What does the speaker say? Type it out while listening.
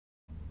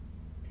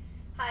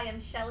Hi,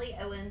 I'm Shelly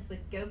Owens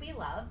with Go Be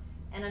Love,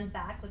 and I'm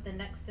back with the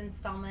next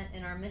installment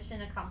in our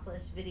Mission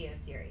Accomplished video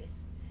series.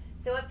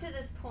 So up to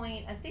this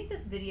point, I think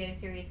this video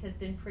series has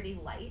been pretty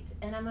light,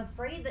 and I'm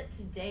afraid that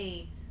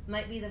today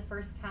might be the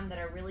first time that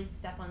I really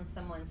step on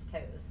someone's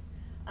toes.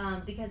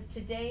 Because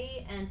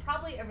today, and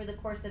probably over the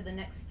course of the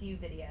next few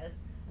videos,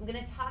 I'm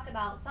going to talk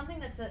about something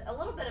that's a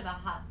little bit of a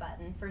hot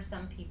button for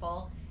some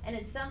people, and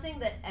it's something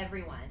that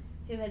everyone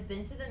who has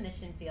been to the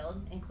mission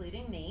field,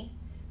 including me,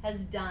 has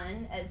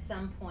done at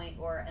some point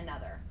or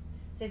another.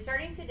 So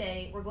starting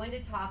today, we're going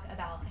to talk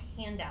about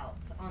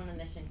handouts on the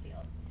mission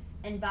field.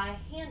 And by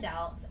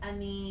handouts, I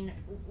mean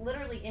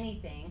literally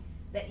anything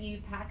that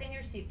you pack in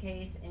your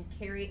suitcase and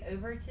carry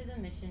over to the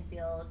mission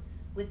field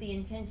with the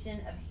intention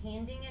of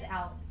handing it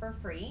out for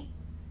free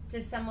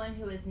to someone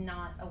who is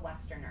not a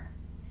Westerner.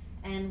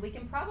 And we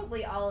can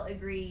probably all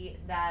agree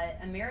that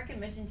American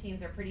mission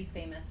teams are pretty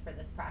famous for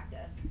this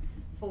practice,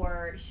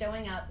 for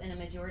showing up in a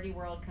majority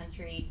world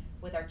country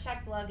with our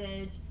checked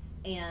luggage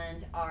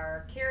and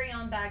our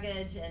carry-on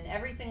baggage and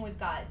everything we've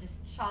got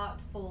just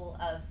chock full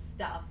of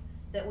stuff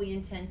that we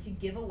intend to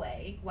give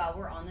away while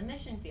we're on the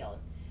mission field.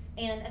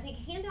 And I think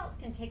handouts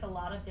can take a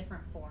lot of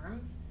different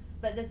forms,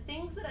 but the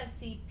things that I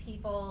see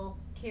people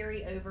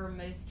carry over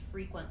most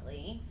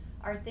frequently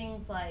are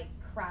things like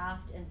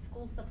craft and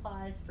school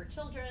supplies for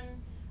children,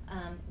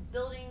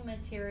 building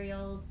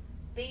materials,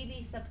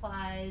 baby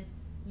supplies,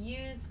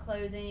 used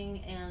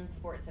clothing, and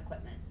sports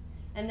equipment.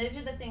 And those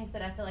are the things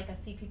that I feel like I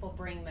see people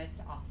bring most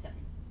often.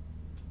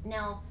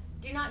 Now,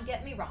 do not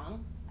get me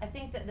wrong. I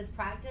think that this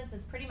practice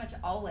is pretty much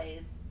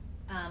always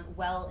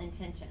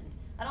well-intentioned.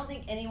 I don't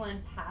think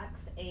anyone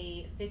packs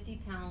a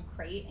 50-pound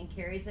crate and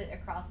carries it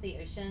across the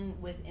ocean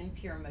with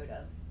impure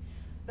motives.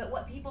 But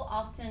what people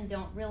often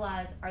don't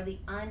realize are the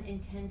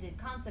unintended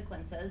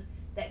consequences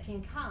that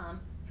can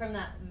come from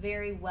that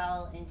very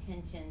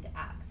well-intentioned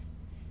act.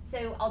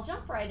 So I'll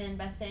jump right in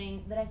by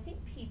saying that I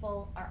think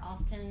people are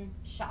often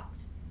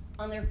shocked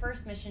on their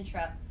first mission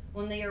trip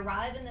when they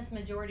arrive in this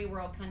majority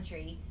world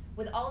country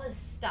with all this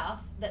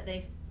stuff that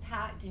they've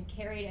packed and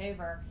carried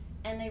over,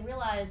 and they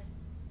realize,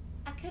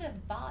 I could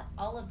have bought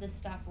all of this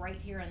stuff right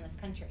here in this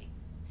country.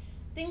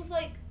 Things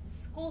like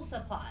school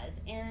supplies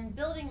and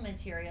building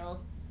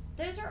materials,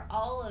 those are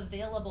all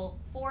available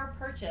for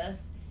purchase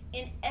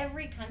in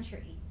every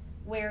country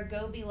where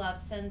Go Be Love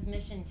sends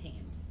mission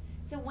teams.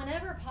 So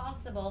whenever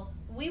possible,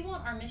 we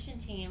want our mission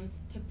teams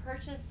to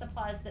purchase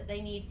supplies that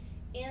they need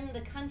in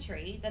the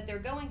country that they're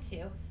going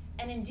to,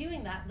 and in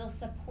doing that, they'll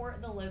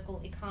support the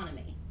local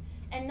economy.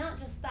 And not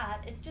just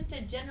that, it's just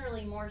a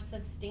generally more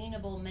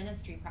sustainable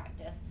ministry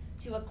practice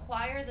to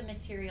acquire the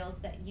materials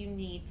that you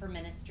need for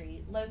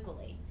ministry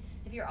locally.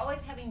 If you're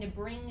always having to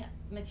bring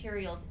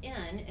materials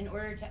in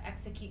order to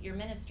execute your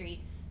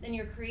ministry, then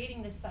you're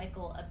creating this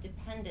cycle of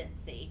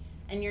dependency,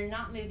 and you're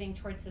not moving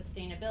towards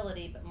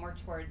sustainability, but more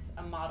towards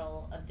a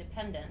model of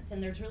dependence,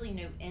 and there's really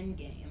no end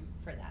game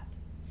for that.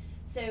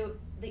 So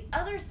the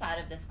other side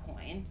of this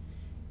coin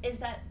is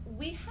that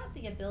we have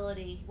the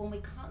ability, when we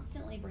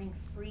constantly bring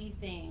free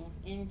things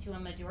into a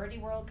majority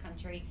world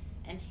country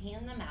and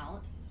hand them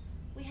out,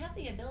 we have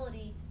the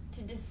ability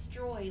to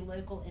destroy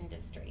local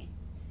industry.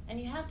 And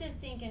you have to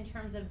think in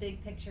terms of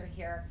big picture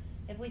here.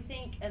 If we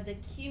think of the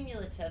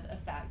cumulative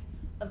effect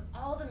of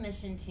all the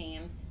mission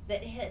teams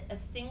that hit a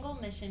single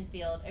mission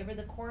field over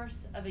the course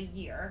of a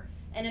year,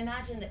 and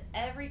imagine that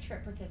every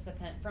trip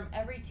participant from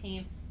every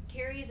team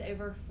carries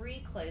over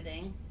free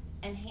clothing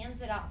and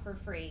hands it out for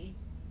free,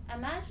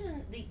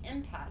 imagine the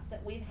impact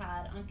that we've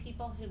had on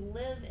people who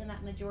live in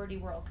that majority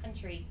world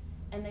country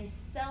and they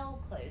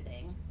sell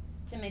clothing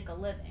to make a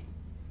living,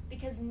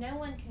 because no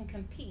one can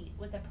compete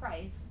with a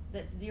price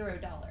that's $0.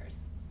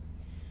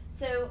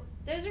 So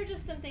those are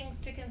just some things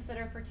to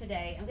consider for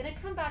today. I'm going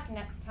to come back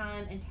next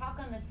time and talk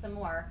on this some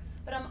more,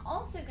 but I'm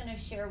also going to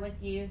share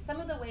with you some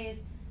of the ways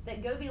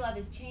that Go Be Love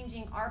is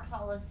changing our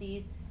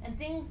policies and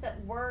things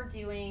that we're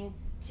doing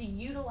to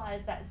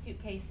utilize that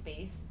suitcase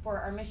space for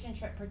our mission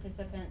trip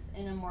participants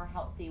in a more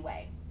healthy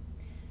way.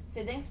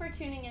 So thanks for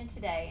tuning in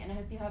today, and I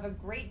hope you have a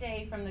great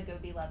day from the Go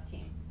Be Love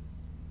team.